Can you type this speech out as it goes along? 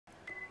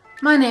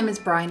My name is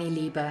Bryony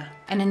Lieber,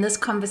 and in this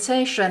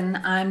conversation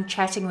I'm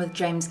chatting with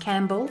James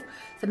Campbell,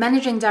 the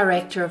Managing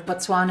Director of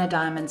Botswana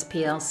Diamonds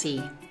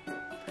plc.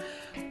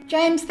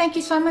 James, thank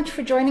you so much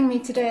for joining me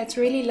today. It's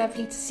really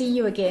lovely to see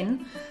you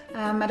again.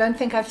 I don't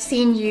think I've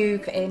seen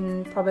you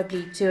in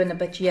probably 2 and a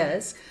bit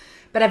years,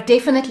 but I've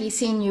definitely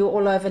seen you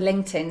all over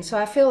LinkedIn, so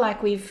I feel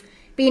like we've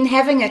been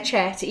having a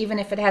chat, even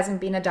if it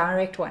hasn't been a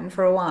direct one,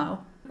 for a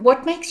while.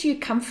 What makes you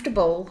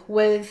comfortable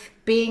with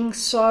being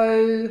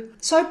so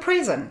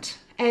present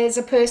as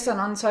a person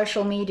on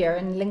social media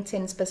and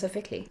LinkedIn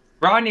specifically?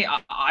 Bryony,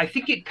 I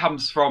think it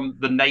comes from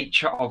the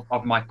nature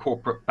of my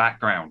corporate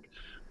background.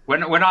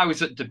 When I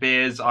was at De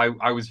Beers,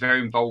 I was very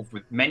involved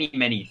with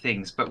many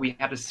things, but we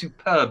had a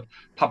superb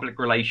public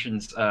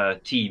relations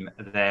team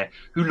there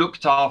who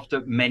looked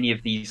after many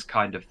of these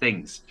kind of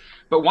things.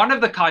 But one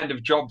of the kind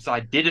of jobs I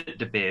did at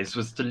De Beers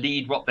was to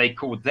lead what they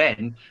called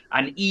then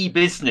an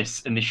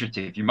e-business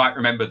initiative. You might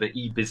remember the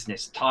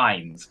e-business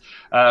times,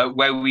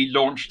 where we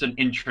launched an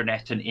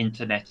intranet, an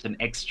internet, an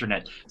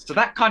extranet. So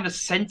that kind of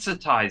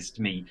sensitized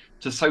me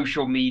to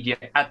social media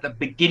at the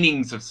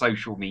beginnings of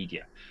social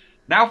media.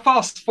 Now,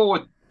 fast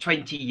forward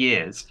 20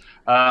 years,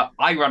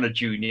 I run a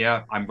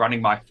junior. I'm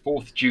running my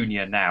 4th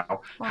junior now.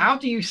 Wow. How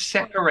do you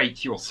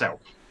separate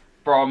yourself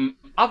from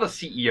other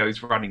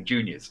CEOs running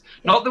juniors?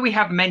 Not that we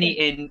have many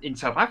in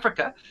South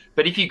Africa,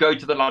 but if you go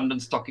to the London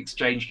Stock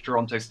Exchange,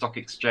 Toronto Stock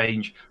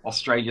Exchange,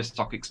 Australia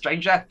Stock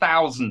Exchange, there are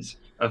thousands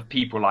of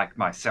people like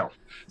myself.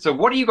 So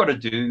what do you got to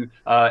do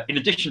in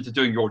addition to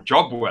doing your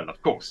job well?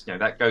 Of course,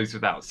 that goes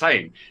without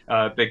saying,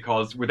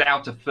 because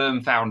without a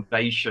firm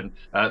foundation,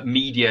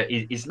 media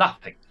is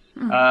nothing.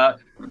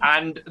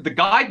 And the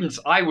guidance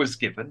I was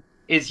given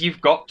is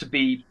you've got to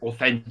be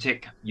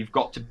authentic, you've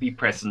got to be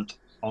present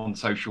on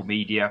social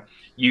media,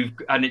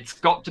 and it's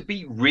got to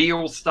be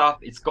real stuff,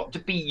 it's got to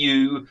be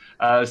you.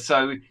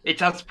 So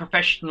it's as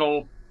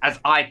professional as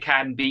I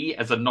can be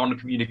as a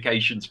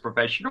non-communications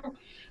professional.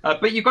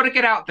 But you've got to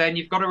get out there and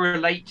you've got to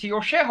relate to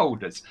your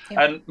shareholders.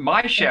 Yeah. And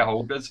my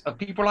shareholders are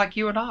people like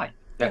you and I.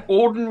 They're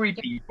ordinary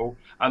people,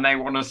 and they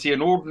want to see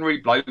an ordinary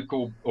bloke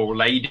or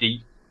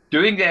lady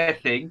doing their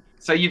thing.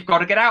 So you've got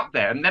to get out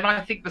there. And then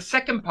I think the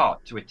second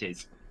part to it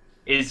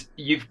is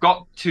you've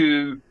got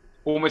to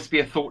almost be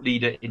a thought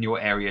leader in your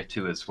area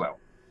too as well.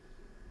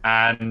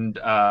 And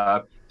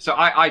so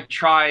I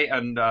try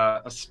and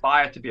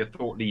aspire to be a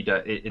thought leader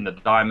in the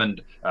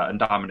diamond and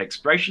diamond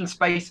exploration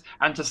space,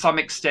 and to some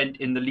extent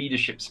in the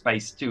leadership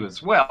space too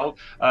as well,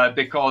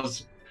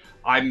 because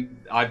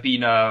I've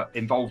been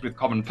involved with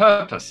Common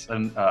Purpose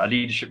and a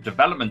leadership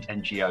development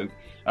NGO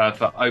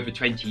for over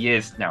 20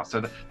 years now.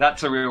 So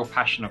that's a real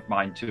passion of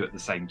mine too at the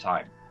same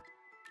time.